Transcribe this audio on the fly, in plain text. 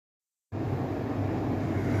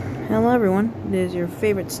Hello everyone, this is your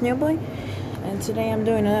favorite snail boy, and today I'm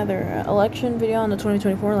doing another election video on the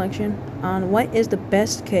 2024 election on what is the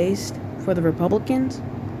best case for the Republicans,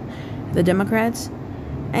 the Democrats,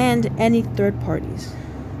 and any third parties.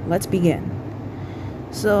 Let's begin.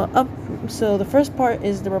 So the first part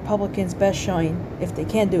is the Republicans' best showing if they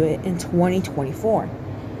can't do it in 2024.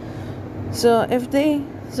 So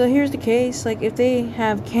here's the case, like if they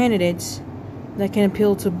have candidates that can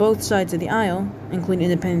appeal to both sides of the aisle, including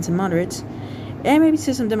independents and moderates, and maybe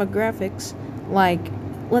to some demographics, like,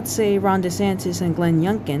 let's say, Ron DeSantis and Glenn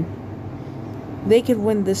Youngkin, they could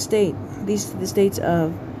win the states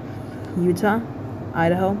of Utah,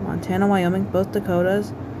 Idaho, Montana, Wyoming, both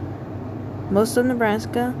Dakotas, most of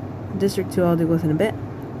Nebraska, District 2 I'll deal with in a bit,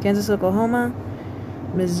 Kansas, Oklahoma,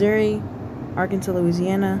 Missouri, Arkansas,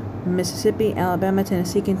 Louisiana, Mississippi, Alabama,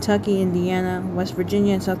 Tennessee, Kentucky, Indiana, West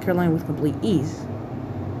Virginia, and South Carolina with complete ease.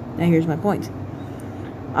 Now here's my point.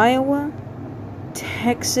 Iowa,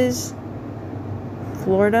 Texas,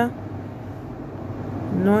 Florida,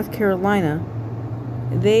 North Carolina,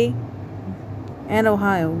 and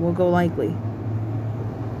Ohio will go likely.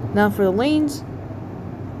 Now for the lanes,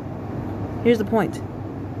 here's the point.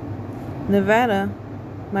 Nevada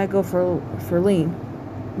might go for lean,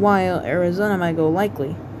 while Arizona might go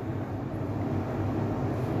likely.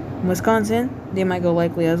 Wisconsin, they might go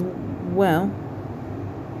likely as well.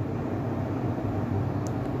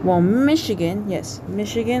 While Michigan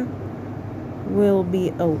will be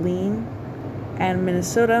a lean, and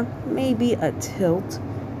Minnesota may be a tilt.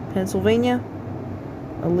 Pennsylvania,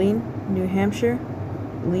 a lean. New Hampshire,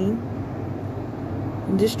 lean.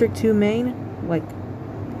 District 2 Maine, like,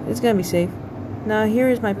 it's gonna be safe. Now here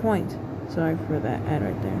is my point. Sorry for that ad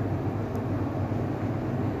right there.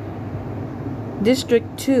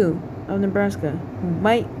 District 2 of Nebraska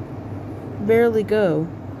might barely go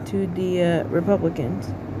to the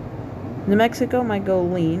Republicans. New Mexico might go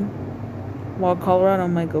lean, while Colorado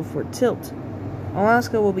might go for tilt.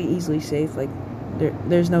 Alaska will be easily safe, like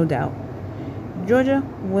there's no doubt. Georgia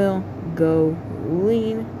will go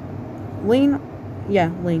lean. Lean?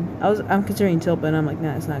 Yeah, lean. I'm considering tilt, but I'm like,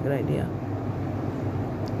 nah, it's not a good idea.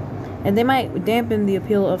 And they might dampen the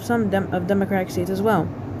appeal of some Democratic states as well.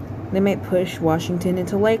 They might push Washington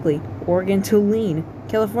into likely, Oregon to lean.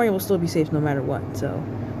 California will still be safe no matter what, so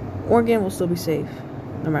Oregon will still be safe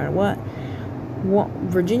no matter what.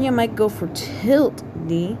 Virginia might go for tilt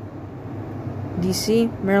D. DC,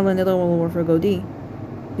 Maryland, Delaware will for go D.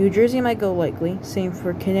 New Jersey might go likely, same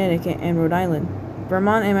for Connecticut and Rhode Island.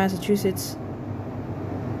 Vermont and Massachusetts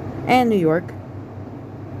and New York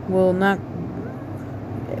will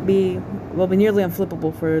be nearly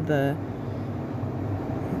unflippable for the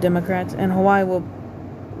Democrats, and Hawaii will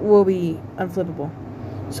be unflippable.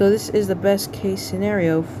 So this is the best case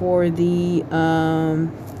scenario for the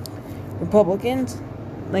Republicans.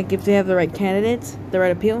 Like, if they have the right candidates, the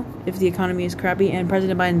right appeal, if the economy is crappy and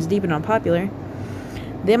President Biden's deep and unpopular,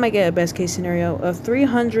 they might get a best case scenario of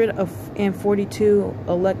 342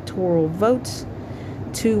 electoral votes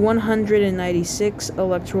to 196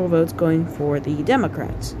 electoral votes going for the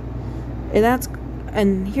Democrats.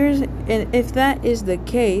 And if that is the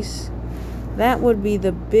case, that would be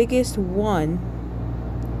the biggest one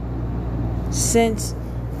since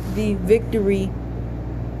the victory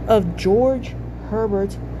of George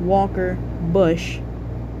Herbert Walker Bush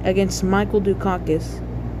against Michael Dukakis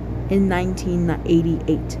in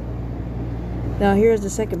 1988. Now here's the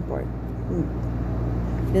second part.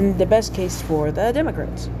 Then the best case for the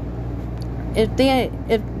Democrats. If they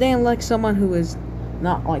elect someone who is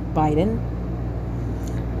not like Biden,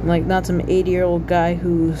 like not some 80-year-old guy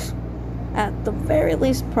who's at the very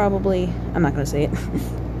least probably, I'm not gonna say it.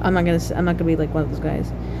 I'm not gonna be like one of those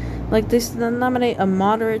guys. Like, this nominate a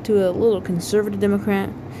moderate to a little conservative Democrat,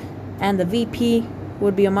 and the VP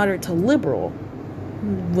would be a moderate to liberal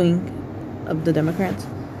wing of the Democrats.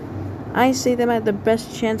 I say them at the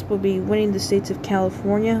best chance will be winning the states of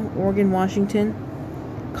California, Oregon, Washington,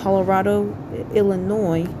 Colorado,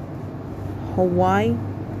 Illinois, Hawaii,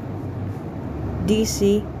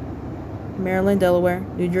 DC, Maryland, Delaware,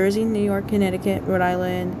 New Jersey, New York, Connecticut, Rhode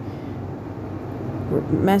Island,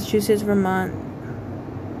 Massachusetts, Vermont,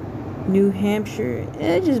 New Hampshire,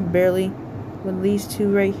 just barely with these two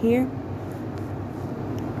right here.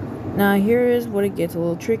 Now here is what it gets a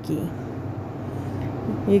little tricky.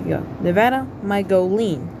 Here you go. Nevada might go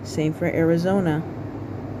lean, same for Arizona.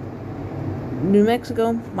 New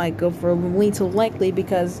Mexico might go for lean to likely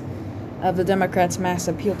because of the Democrats' mass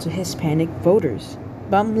appeal to Hispanic voters,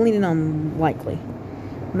 but I'm leaning on likely.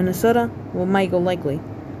 Minnesota might go likely.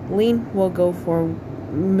 Lean will go for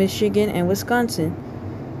Michigan and Wisconsin.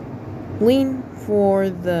 lean for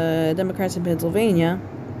the Democrats in Pennsylvania,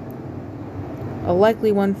 a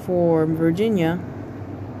likely one for Virginia,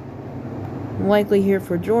 likely here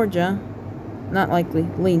for Georgia, not likely,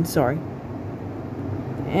 lean, sorry,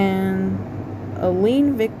 and a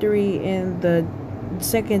lean victory in the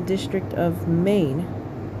 2nd District of Maine.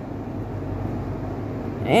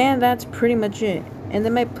 And that's pretty much it. And they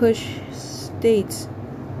might push states.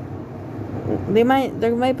 They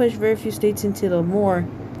might push very few states into the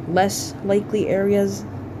less likely areas,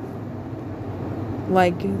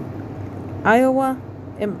 like Iowa.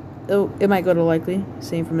 It might go to likely.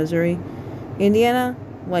 Same for Missouri. Indiana,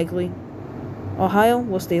 likely. Ohio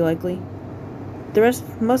will stay likely. The rest,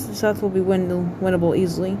 most of the South will be winnable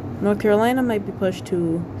easily. North Carolina might be pushed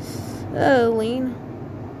to lean.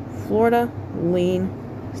 Florida, lean.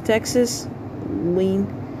 Texas, lean.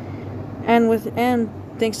 And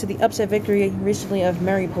thanks to the upset victory recently of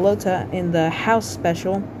Mary Pelota in the House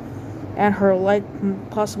special, and her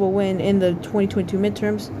possible win in the 2022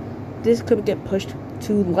 midterms, this could get pushed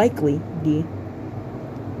to likely D.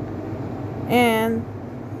 And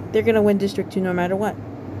they're gonna win District 2 no matter what.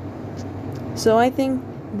 So I think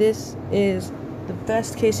this is the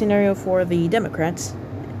best case scenario for the Democrats.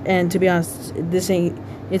 And to be honest,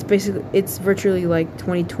 it's virtually like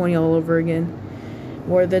 2020 all over again,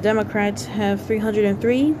 where the Democrats have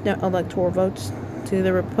 303 electoral votes to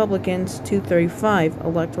the Republicans 235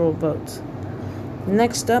 electoral votes.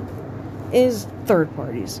 Next up is third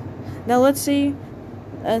parties. Now let's see.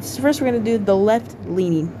 First we're going to do the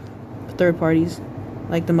left-leaning third parties,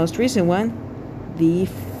 like the most recent one, the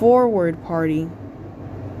Forward Party.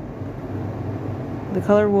 The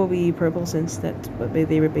color will be purple since that's what they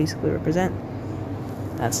basically represent.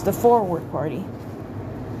 That's the Forward Party.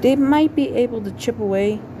 They might be able to chip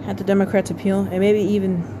away at the Democrats' appeal, and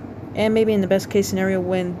maybe in the best case scenario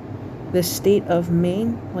win the state of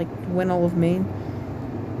Maine, like win all of Maine,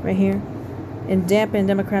 right here, and dampen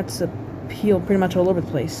Democrats' appeal pretty much all over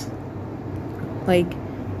the place. Like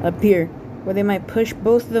up here, where they might push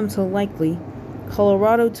both of them to likely,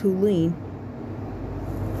 Colorado to lean,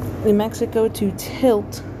 New Mexico to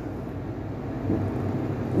tilt,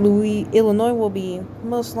 Illinois will be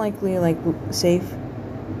most likely like safe,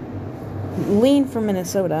 lean for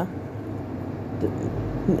Minnesota.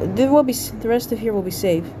 The rest of here will be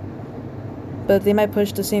safe, but they might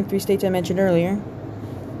push the same 3 states I mentioned earlier.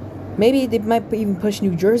 Maybe they might even push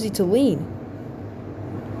New Jersey to lean.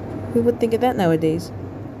 Who would think of that nowadays?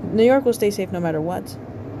 New York will stay safe no matter what.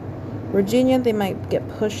 Virginia, they might get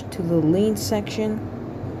pushed to the lean section.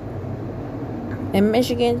 In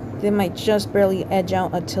Michigan, they might just barely edge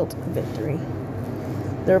out a tilt victory.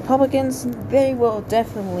 The Republicans, they will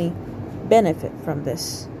definitely benefit from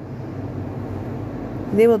this.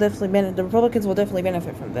 The Republicans will definitely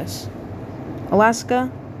benefit from this.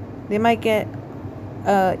 Alaska, they might get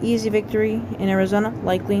easy victory in Arizona,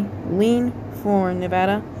 likely. Lean for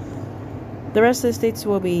Nevada. The rest of the states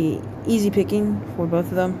will be easy picking for both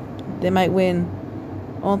of them. They might win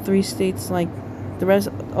all 3 states, like the rest,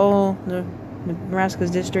 all the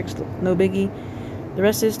Nebraska's districts, no biggie. The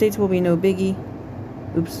rest of the states will be no biggie.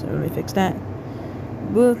 Oops, let me fix that.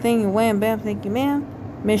 Boo, thank you, wham, bam, thank you, ma'am.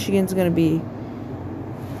 Michigan's gonna be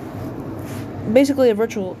basically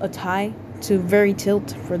a tie to very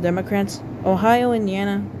tilt for Democrats. Ohio,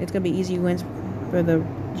 Indiana, it's gonna be easy wins for the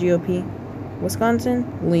GOP. Wisconsin,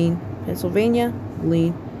 lean. Pennsylvania,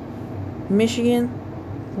 lean. Michigan,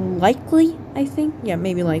 likely, I think. Yeah,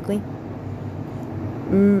 maybe likely.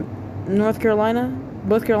 North Carolina,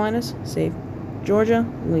 both Carolinas, safe. Georgia,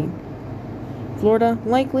 lean. Florida,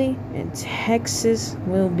 likely. And Texas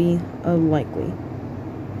will be a likely.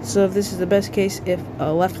 So if this is the best case, if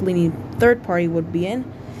a left-leaning third party would be in,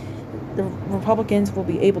 the Republicans will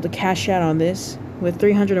be able to cash out on this with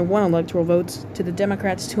 301 electoral votes to the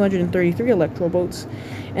Democrats' 233 electoral votes,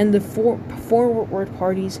 and the forward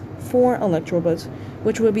parties 4 electoral votes,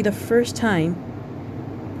 which would be the first time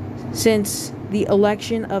since the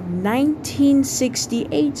election of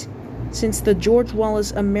 1968, since the George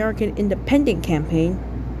Wallace American Independent Campaign,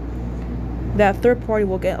 that third party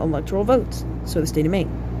will get electoral votes. So the state of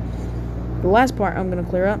Maine. The last part I'm going to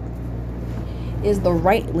clear up is the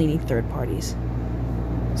right-leaning third parties.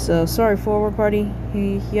 So sorry, Forward Party,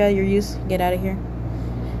 yeah, your use, get out of here.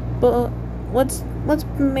 But let's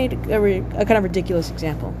make a kind of ridiculous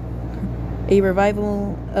example. A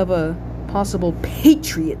revival of a possible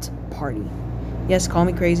Patriot Party. Yes, call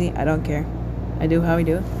me crazy, I don't care. I do how I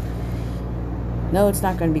do. No, it's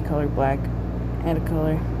not going to be colored black. Add a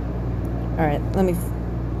color. Alright,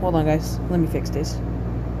 hold on guys, let me fix this.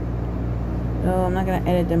 No, I'm not going to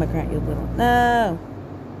edit Democrat, you little. No!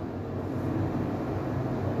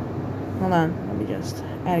 Hold on, let me just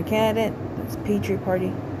add a candidate. That's Patriot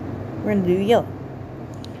Party. We're gonna do yellow.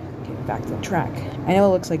 Okay, back to the track. I know it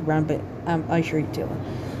looks like brown, but I sure it's yellow.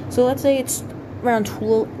 So let's say it's around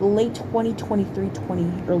late 2023,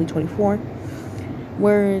 early 24,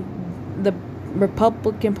 where the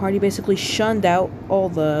Republican Party basically shunned out all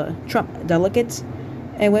the Trump delegates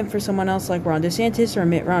and went for someone else like Ron DeSantis or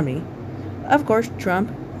Mitt Romney. Of course,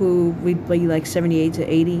 Trump, who would be like 78 to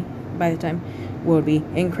 80 by the time, would be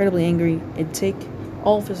incredibly angry and take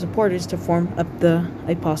all of his supporters to form up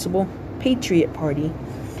a possible Patriot Party.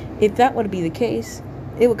 If that would be the case,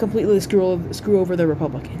 it would completely screw over the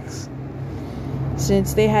Republicans,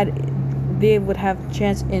 since they would have a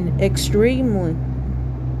chance in extreme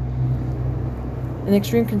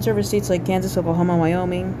conservative states like Kansas, Oklahoma,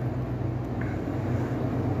 Wyoming.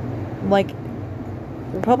 Like,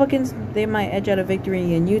 Republicans, they might edge out a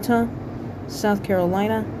victory in Utah, South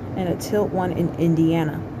Carolina, and a tilt one in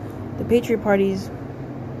Indiana. The Patriot parties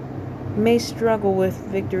may struggle with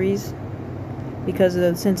victories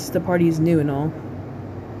since the party is new and all.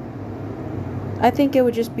 I think it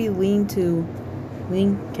would just be lean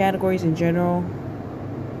categories in general.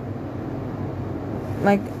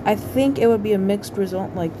 Like, I think it would be a mixed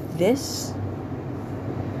result like this.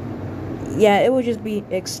 Yeah, it would just be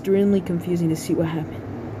extremely confusing to see what happened.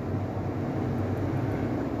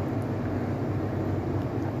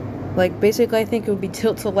 Like, basically, I think it would be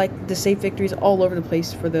tilt to, like, the safe victories all over the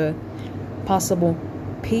place for the possible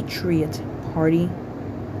Patriot Party.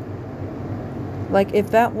 Like,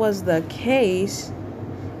 if that was the case,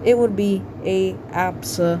 it would be a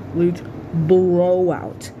absolute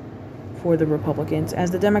blowout for the Republicans,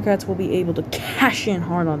 as the Democrats will be able to cash in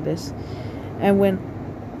hard on this. And when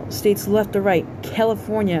states left to right,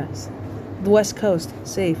 California, the West Coast,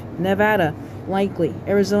 safe. Nevada, likely.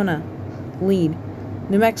 Arizona, lean.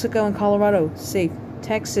 New Mexico and Colorado, safe.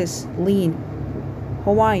 Texas, lean.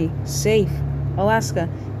 Hawaii, safe. Alaska,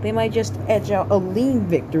 they might just edge out a lean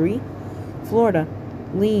victory. Florida,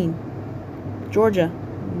 lean. Georgia,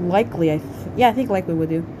 likely. I think likely would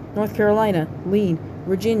do. North Carolina, lean.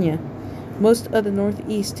 Virginia, most of the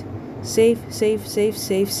Northeast, safe.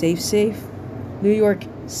 New York,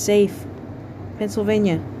 safe.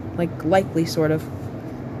 Pennsylvania, like, likely, sort of.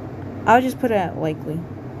 I'll just put it at likely.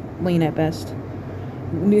 Lean at best.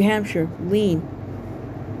 New Hampshire, lean.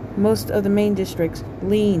 Most of the main districts,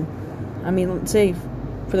 lean. I mean, safe.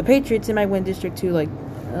 For the Patriots, they might win District 2, like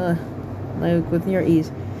with near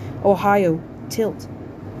ease. Ohio, tilt.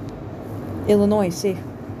 Illinois, safe.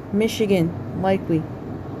 Michigan, likely.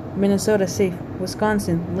 Minnesota, safe.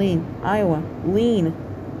 Wisconsin, lean. Iowa, lean.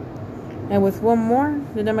 And with one more,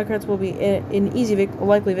 the Democrats will be an easy,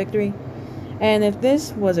 likely victory. And if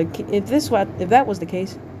that was the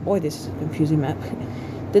case, boy, this is a confusing map.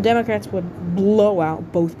 The Democrats would blow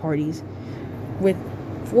out both parties with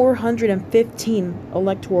 415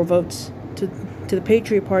 electoral votes to the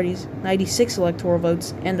Patriot Party's 96 electoral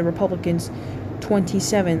votes, and the Republicans'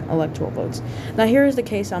 27 electoral votes. Now, here is the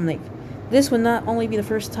case I'll make. This would not only be the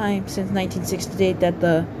first time since 1968 that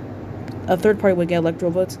a third party would get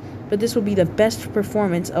electoral votes, but this would be the best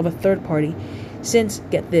performance of a third party since,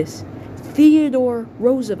 get this, Theodore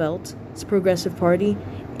Roosevelt's Progressive Party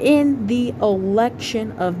in the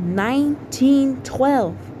election of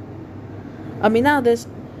 1912. I mean, now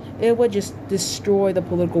it would just destroy the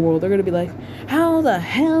political world. They're going to be like, how the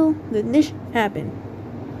hell did this happen?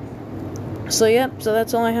 So, yep, so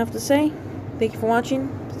that's all I have to say. Thank you for watching.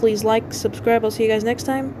 Please like, subscribe. I'll see you guys next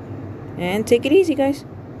time. And take it easy, guys.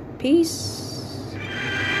 Peace.